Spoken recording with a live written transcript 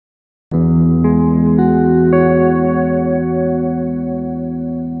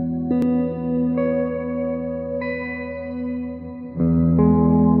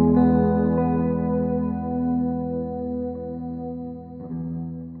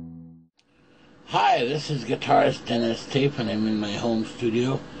Hi, this is Guitarist Denis Taaffe, and I'm in my home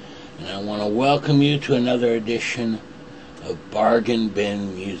studio, and I want to welcome you to another edition of Bargain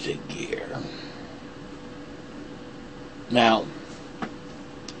Bin Music Gear. Now,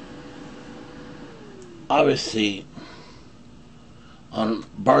 obviously, on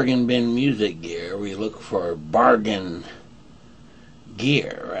Bargain Bin Music Gear, we look for bargain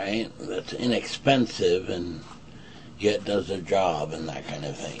gear, right? That's inexpensive and yet does the job and that kind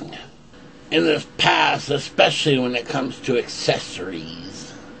of thing. In the past, especially when it comes to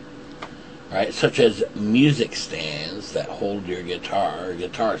accessories, right, such as music stands that hold your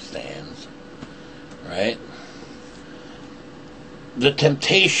guitar stands, right, the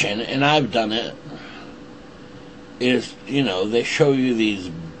temptation, and I've done it, is, they show you these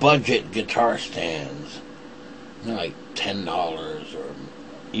budget guitar stands. They're like $10 or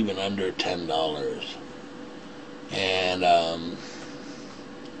even under $10. And,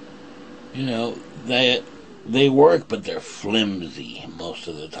 they work, but they're flimsy most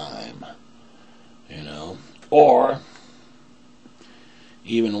of the time, or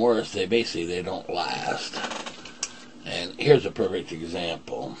even worse, they don't last. And here's a perfect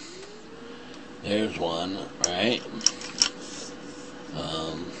example. There's one, right?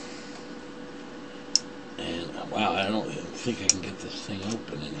 And wow, I don't even think I can get this thing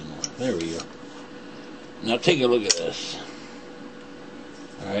open anymore. There we go. Now take a look at this.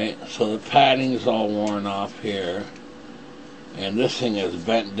 Alright, so the padding's all worn off here, and this thing is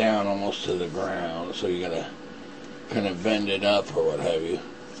bent down almost to the ground, so you gotta kind of bend it up or what have you.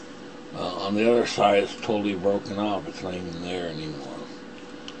 On the other side, it's totally broken off. It's not even there anymore.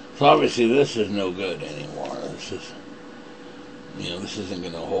 So obviously this is no good anymore. This is, this isn't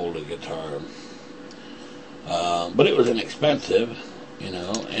gonna hold a guitar. But it was inexpensive, and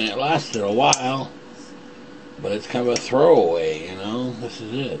it lasted a while. But it's kind of a throwaway, This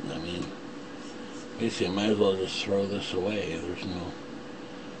is it. I mean, basically, I might as well just throw this away. There's no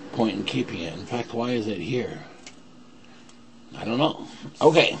point in keeping it. In fact, why is it here? I don't know.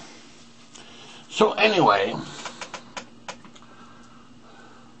 Okay. So anyway,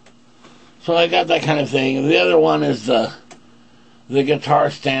 so I got that kind of thing. The other one is the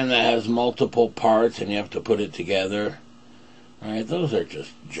guitar stand that has multiple parts and you have to put it together. All right, those are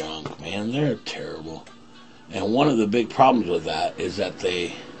just junk, man. They're terrible. And one of the big problems with that is that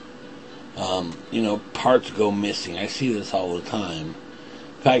they, parts go missing. I see this all the time.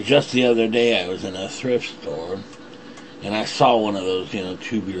 In fact, just the other day I was in a thrift store and I saw one of those,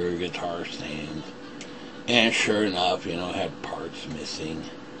 tubular guitar stands. And sure enough, it had parts missing.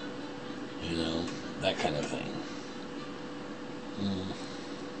 That kind of thing.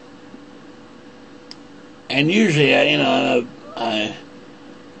 And usually,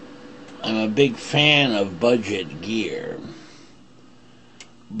 I'm a big fan of budget gear,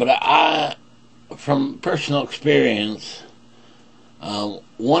 but from personal experience,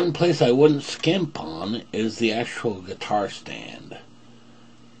 one place I wouldn't skimp on is the actual guitar stand,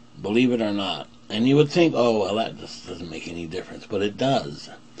 believe it or not. And you would think, oh, well, that just doesn't make any difference, but it does.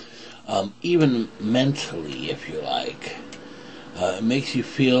 Even mentally, if you like. It makes you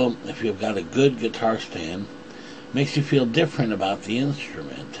feel, if you've got a good guitar stand, makes you feel different about the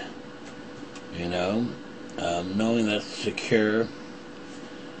instrument. Knowing that's secure,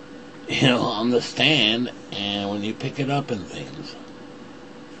 on the stand, and when you pick it up and things,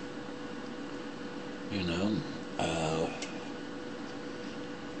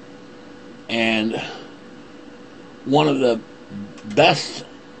 and one of the best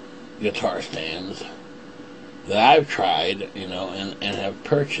guitar stands that I've tried, and have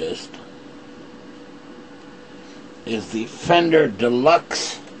purchased is the Fender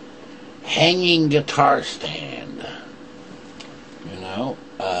deluxe hanging guitar stand,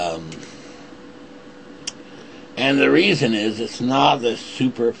 and the reason is it's not this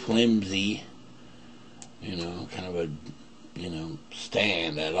super flimsy, kind of a,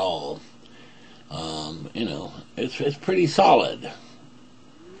 stand at all. It's pretty solid.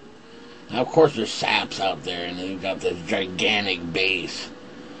 Now, of course, there's saps out there, and they've got this gigantic bass,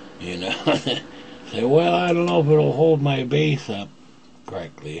 Say, well, I don't know if it'll hold my bass up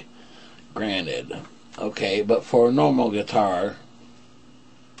correctly. Granted. Okay, but for a normal guitar,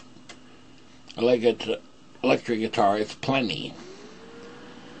 electric guitar, it's plenty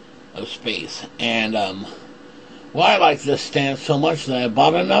of space. And, I like this stand so much that I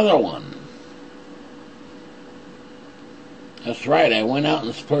bought another one. That's right, I went out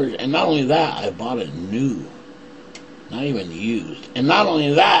and splurged. And not only that, I bought it new. Not even used. And not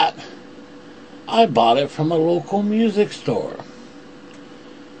only that, I bought it from a local music store.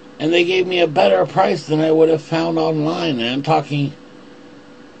 And they gave me a better price than I would have found online. And I'm talking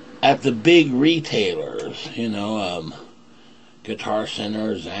at the big retailers, you know, Guitar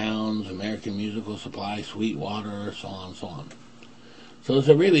Center, Zounds, American Musical Supply, Sweetwater, so on and so on. So it's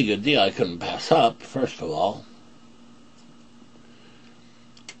a really good deal I couldn't pass up, first of all.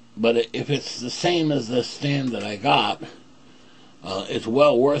 But if it's the same as the stand that I got, it's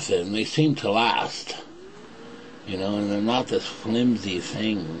well worth it, and they seem to last. You know, and they're not this flimsy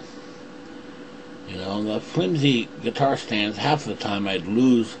thing. You know, the flimsy guitar stands, half the time I'd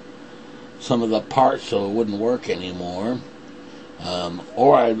lose some of the parts so it wouldn't work anymore.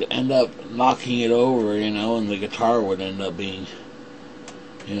 Or I'd end up knocking it over, you know, and the guitar would end up being,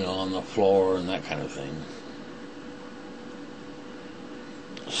 you know, on the floor and that kind of thing.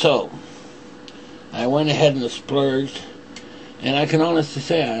 So, I went ahead and splurged, and I can honestly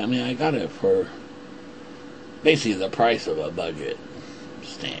say, I mean, I got it for basically the price of a budget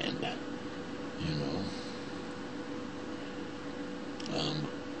stand, you know.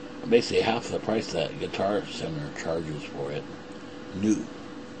 Basically half the price that Guitar Center charges for it, new,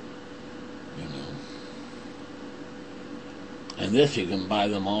 you know. And this, you can buy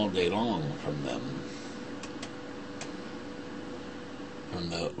them all day long from them, from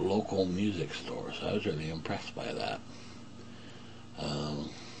the local music store. So I was really impressed by that.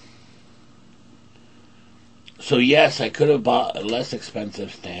 So yes, I could have bought a less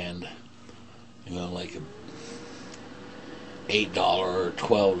expensive stand, you know, like a $8 or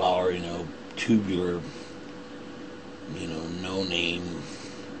 $12, you know, tubular, you know, no-name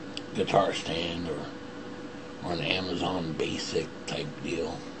guitar stand, or an Amazon Basic type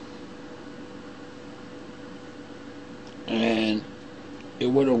deal. And it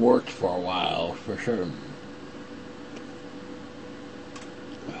would have worked for a while, for sure.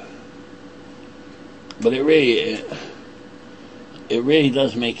 But it really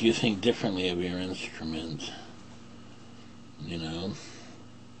does make you think differently of your instruments, you know.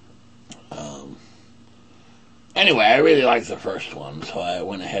 Anyway, I really liked the first one, so I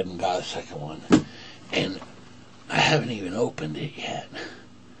went ahead and got a second one. And I haven't even opened it yet.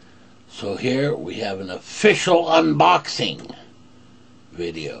 So here we have an official unboxing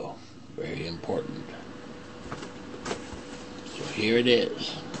video. Very important. So here it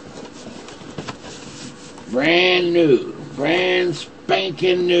is. Brand new. Brand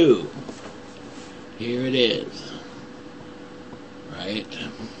spanking new. Here it is. Right?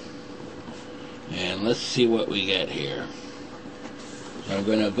 And let's see what we get here. So I'm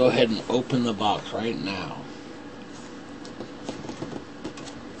going to go ahead and open the box right now.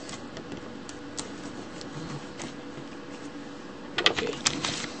 Okay.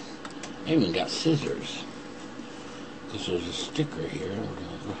 I even got scissors, because there's a sticker here. We're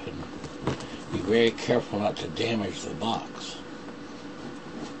going to go ahead and be very careful not to damage the box.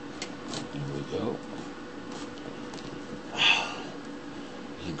 There we go.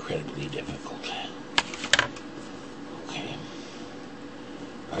 It's incredibly difficult. Okay.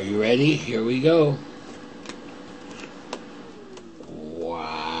 Are you ready? Here we go.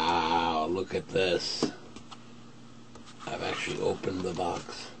 Wow, look at this. I've actually opened the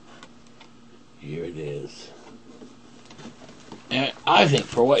box. Here it is. And I think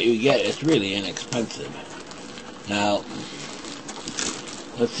for what you get, it's really inexpensive. Now,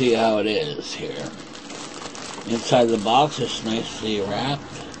 let's see how it is here. Inside the box, it's nicely wrapped.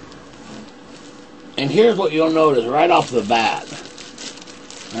 And here's what you'll notice right off the bat.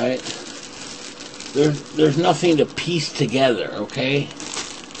 Right? There's nothing to piece together, okay?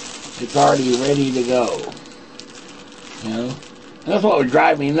 It's already ready to go. You know? And that's what would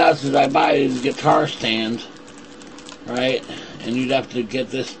drive me nuts, is I buy these guitar stands, right? And you'd have to get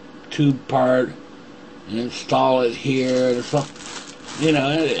this tube part and install it here and stuff. You know,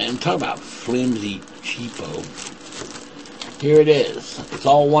 and talk about flimsy cheapo. Here it is. It's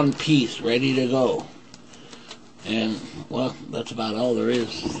all one piece, ready to go. And, well, that's about all there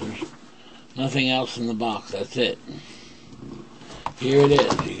is. There's nothing else in the box. That's it. Here it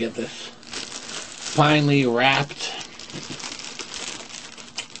is. You get this finely wrapped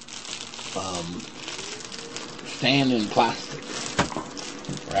stand in plastic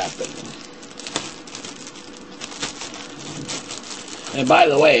wrapping. And by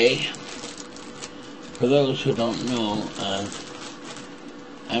the way, for those who don't know,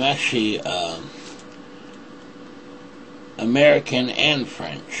 I'm actually American and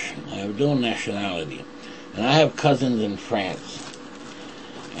French. I have dual nationality. And I have cousins in France.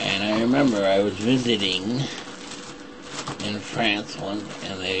 And I remember I was visiting in France once,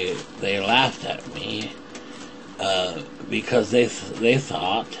 and they laughed at me because they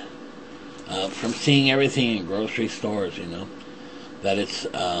thought, from seeing everything in grocery stores, you know, that it's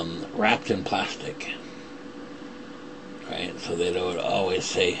wrapped in plastic, right? So they would always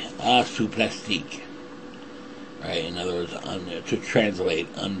say, sous plastique, right? In other words, to translate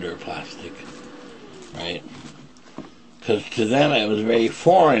under plastic, right? Because to them it was very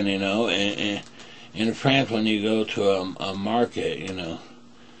foreign, you know. And in France, when you go to a market, you know,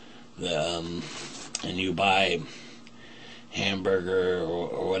 and you buy hamburger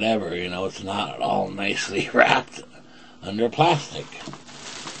or whatever, you know, it's not all nicely wrapped under plastic.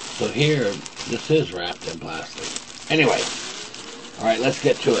 So here, this is wrapped in plastic. Anyway, all right, let's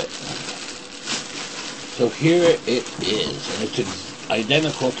get to it. So here it is, and it's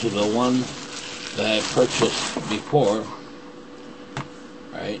identical to the one that I purchased before,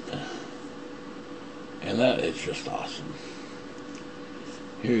 right? And that is just awesome.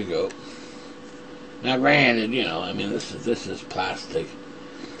 Here you go. Now, granted, you know, I mean, this is plastic,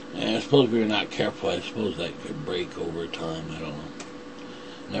 and I suppose if you're not careful, I suppose that could break over time. I don't know.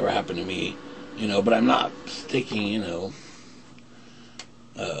 Never happened to me, you know. But I'm not sticking, you know,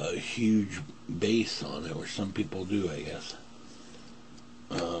 a huge base on it, or some people do, I guess.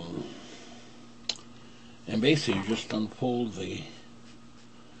 And basically, you just unfold the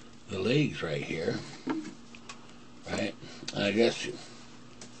legs right here, right? And I guess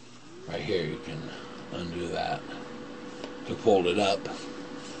right here you can undo that to fold it up.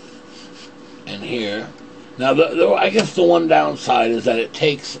 And here, now I guess the one downside is that it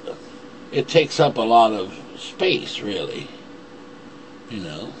takes up a lot of space, really. You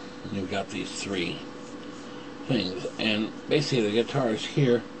know, and you've got these three things, and basically the guitar is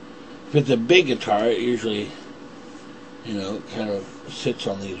here. If it's a big guitar, it usually, you know, kind of sits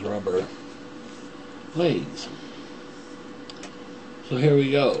on these rubber legs. So here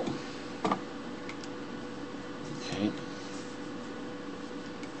we go. Okay.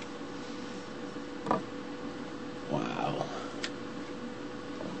 Wow.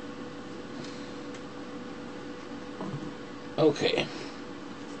 Okay.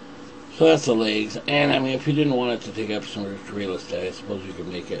 So that's the legs. And I mean, if you didn't want it to take up so much real estate, I suppose you could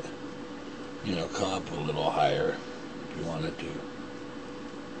make it, you know, come up a little higher if you wanted to. And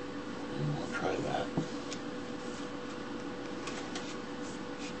we'll try that.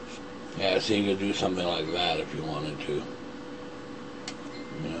 Yeah, so you could do something like that if you wanted to.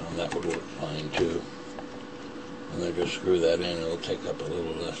 You know, that would work fine too. And then just screw that in, it'll take up a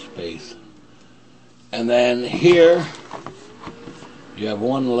little less space. And then here, you have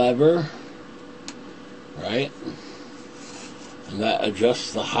one lever, right? And that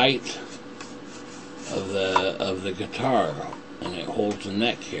adjusts the height of the guitar, and it holds the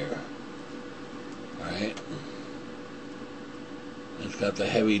neck here, right? It's got the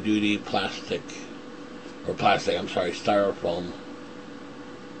heavy-duty styrofoam,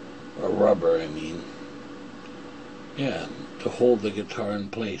 or rubber, I mean. Yeah, to hold the guitar in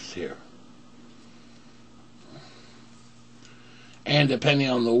place here. And depending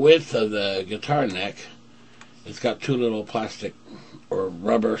on the width of the guitar neck, it's got two little plastic or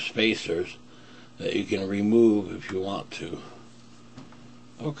rubber spacers that you can remove if you want to.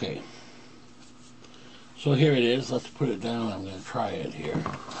 Okay. So here it is. Let's put it down. I'm going to try it here.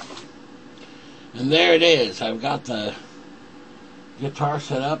 And there it is. I've got the guitar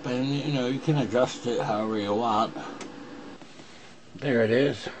set up, and you know, you can adjust it however you want. There it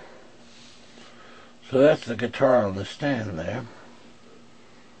is. So that's the guitar on the stand there.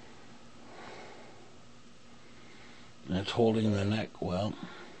 And it's holding the neck well.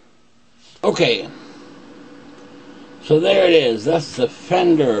 Okay. So there it is. That's the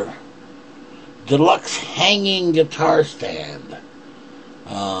Fender deluxe hanging guitar stand.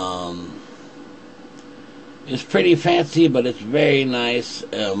 It's pretty fancy, but it's very nice.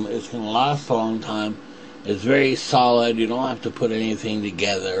 It's going to last a long time. It's very solid. You don't have to put anything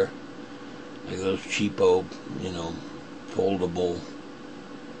together like those cheapo, you know, foldable,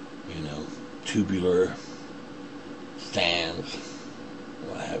 you know, tubular stands,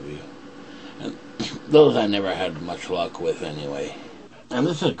 what have you. And those I never had much luck with anyway. And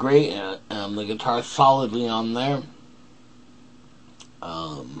this is great. The guitar's solidly on there.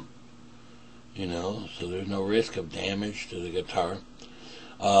 You know, so there's no risk of damage to the guitar.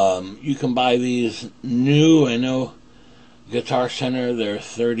 You can buy these new, I know, Guitar Center, they're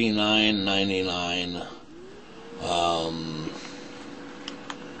 $39.99.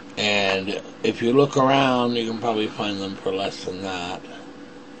 And if you look around, you can probably find them for less than that.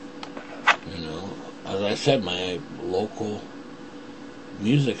 You know, as I said, my local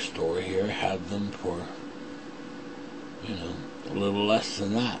music store here had them for, you know, a little less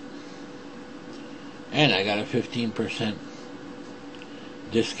than that. And I got a 15%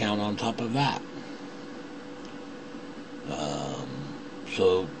 discount on top of that.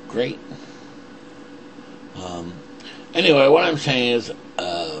 So great. Anyway, what I'm saying is,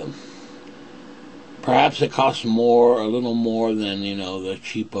 perhaps it costs more, a little more than, you know, the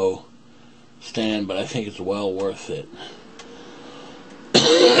cheapo stand, but I think it's well worth it.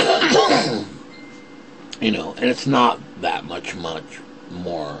 You know, and it's not that much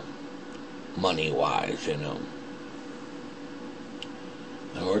more money-wise, you know.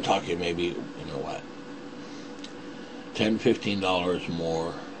 And we're talking maybe, you know what, $10, $15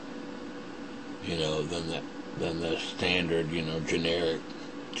 more, you know, than the standard, you know, generic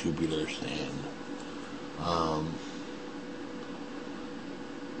tubular stand.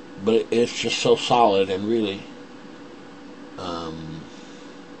 But it's just so solid, and really,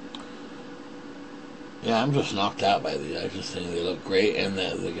 yeah, I'm just knocked out by these. I just think they look great, and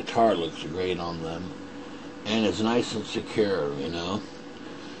the guitar looks great on them, and it's nice and secure, you know.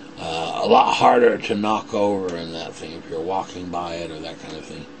 A lot harder to knock over in that thing if you're walking by it or that kind of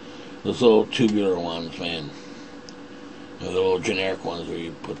thing. Those little tubular ones, man, you know, the little generic ones where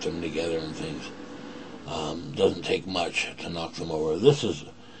you put them together and things, doesn't take much to knock them over. This is,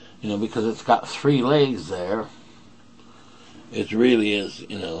 you know, because it's got 3 legs there, it really is,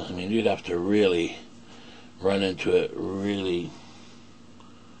 you know, I mean, you'd have to really run into it really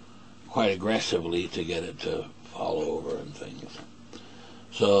quite aggressively to get it to fall over and things.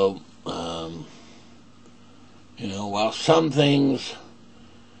 So, you know, while some things,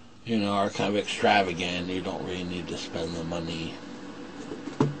 you know, are kind of extravagant, you don't really need to spend the money,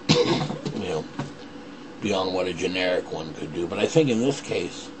 you know, beyond what a generic one could do. But I think in this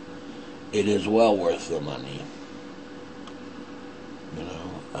case, it is well worth the money. You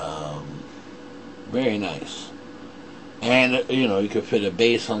know, very nice. And, you know, you could fit a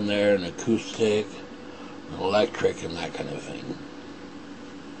bass on there, an acoustic, an electric, and that kind of thing.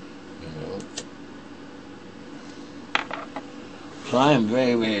 You know. So I am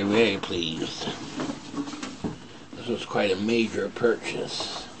very, very, very pleased. This was quite a major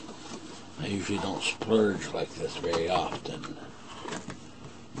purchase. I usually don't splurge like this very often.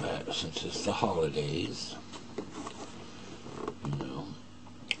 But since it's the holidays, you know,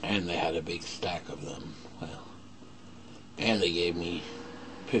 and they had a big stack of them, well, and they gave me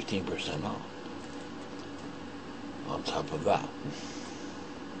 15% off on top of that.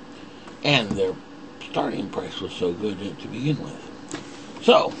 And their starting price was so good to begin with.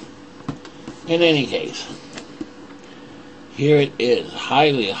 So, in any case, here it is,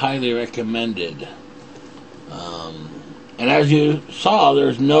 highly, highly recommended. And as you saw,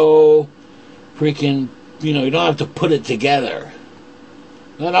 there's no freaking, you know, you don't have to put it together.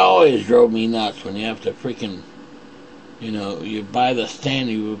 That always drove me nuts, when you have to freaking, you know, you buy the stand,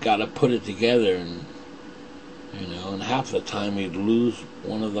 you've got to put it together, and, you know, and half the time you'd lose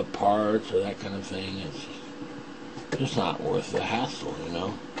one of the parts or that kind of thing. It's just not worth the hassle, you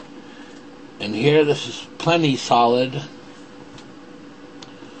know. And here, this is plenty solid,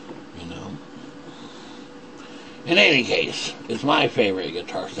 you know. In any case, it's my favorite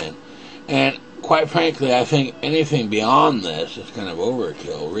guitar stand. And quite frankly, I think anything beyond this is kind of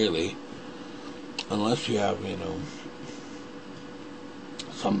overkill, really. Unless you have, you know,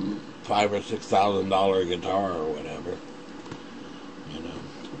 some $5,000 or $6,000 guitar or whatever. You know,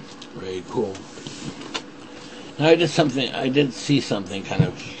 very cool. Now I did see something kind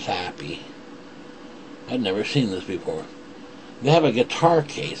of sappy. I'd never seen this before. They have a guitar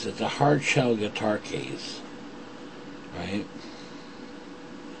case. It's a hard shell guitar case, right?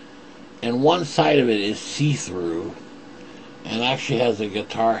 And one side of it is see-through, and actually has a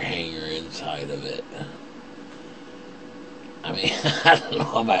guitar hanger inside of it. I mean, I don't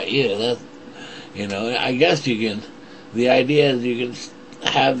know about you. That's, you know, I guess you can. The idea is you can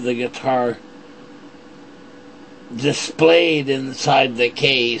have the guitar displayed inside the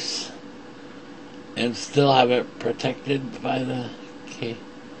case and still have it protected by the case.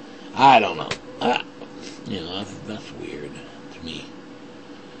 I don't know. You know, that's weird to me.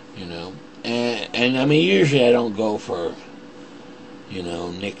 You know, and I mean, usually I don't go for, you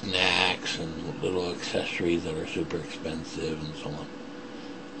know, knickknacks and little accessories that are super expensive and so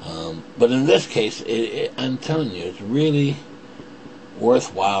on. But in this case, I'm telling you, it's really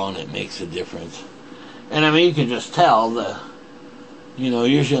worthwhile, and it makes a difference. And I mean, you can just tell you know,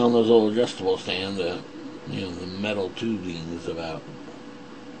 usually on those little adjustable stands, you know, the metal tubing is about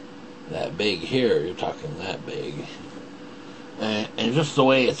that big. Here, you're talking that big. And just the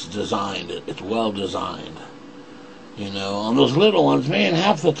way it's designed, it's well designed. You know, on those little ones, man,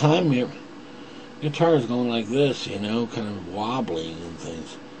 half the time your guitar is going like this, you know, kind of wobbling and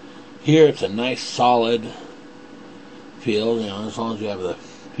things. Here, it's a nice solid feel, you know, as long as you have the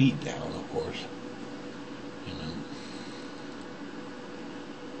feet down, of course. You know.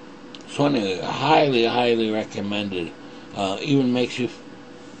 So anyway, highly, highly recommended even makes you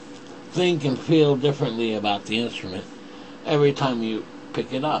think and feel differently about the instrument every time you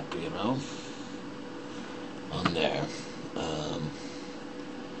pick it up, you know, on there.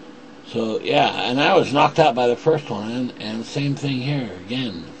 So yeah, and I was knocked out by the first one, and same thing here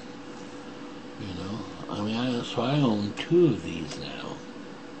again. You know, I mean, so I own 2 of these now.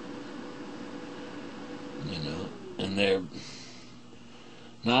 You know, and they're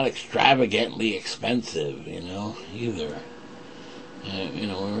not extravagantly expensive, you know, either. You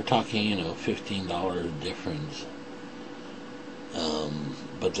know, we were talking, you know, $15 difference.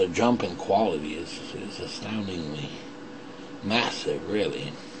 But the jump in quality is astoundingly massive,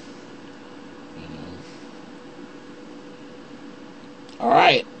 really. You know. All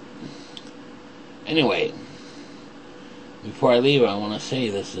right. Anyway, before I leave, I want to say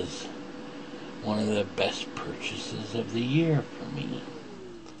this is one of the best purchases of the year for me.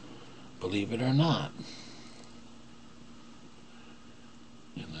 Believe it or not.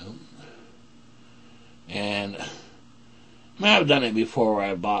 You know. And I mean, I've done it before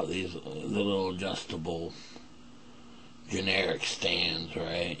where I bought the little adjustable generic stands,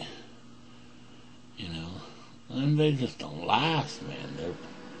 right? You know, and they just don't last, man. They're,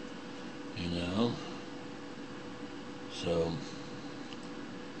 you know, so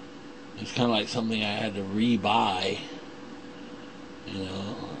it's kind of like something I had to rebuy, you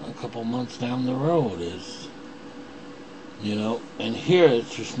know, a couple months down the road is, you know, and here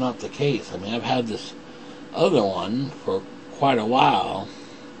it's just not the case. I mean, I've had this other one for quite a while,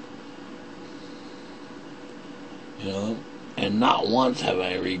 you know, and not once have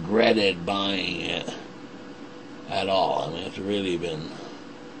I regretted buying it at all. I mean, it's really been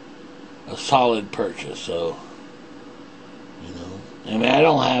a solid purchase. So, you know, I mean, I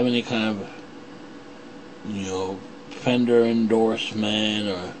don't have any kind of, you know, Fender endorsement,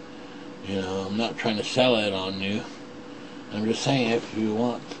 or, you know, I'm not trying to sell it on you. I'm just saying, if you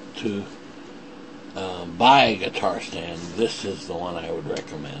want to buy a guitar stand, this is the one I would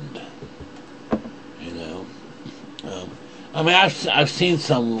recommend. You know, I mean, I've seen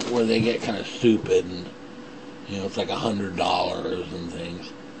some where they get kind of stupid, and you know, it's like $100 and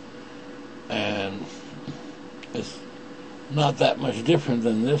things, and it's not that much different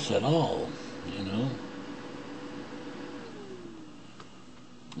than this at all. You know,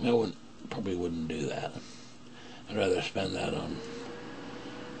 probably wouldn't do that. I'd rather spend that on,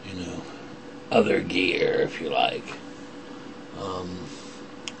 you know, other gear, if you like.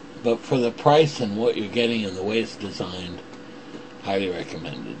 But for the price and what you're getting and the way it's designed, highly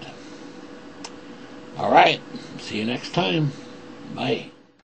recommended. All right, see you next time. Bye.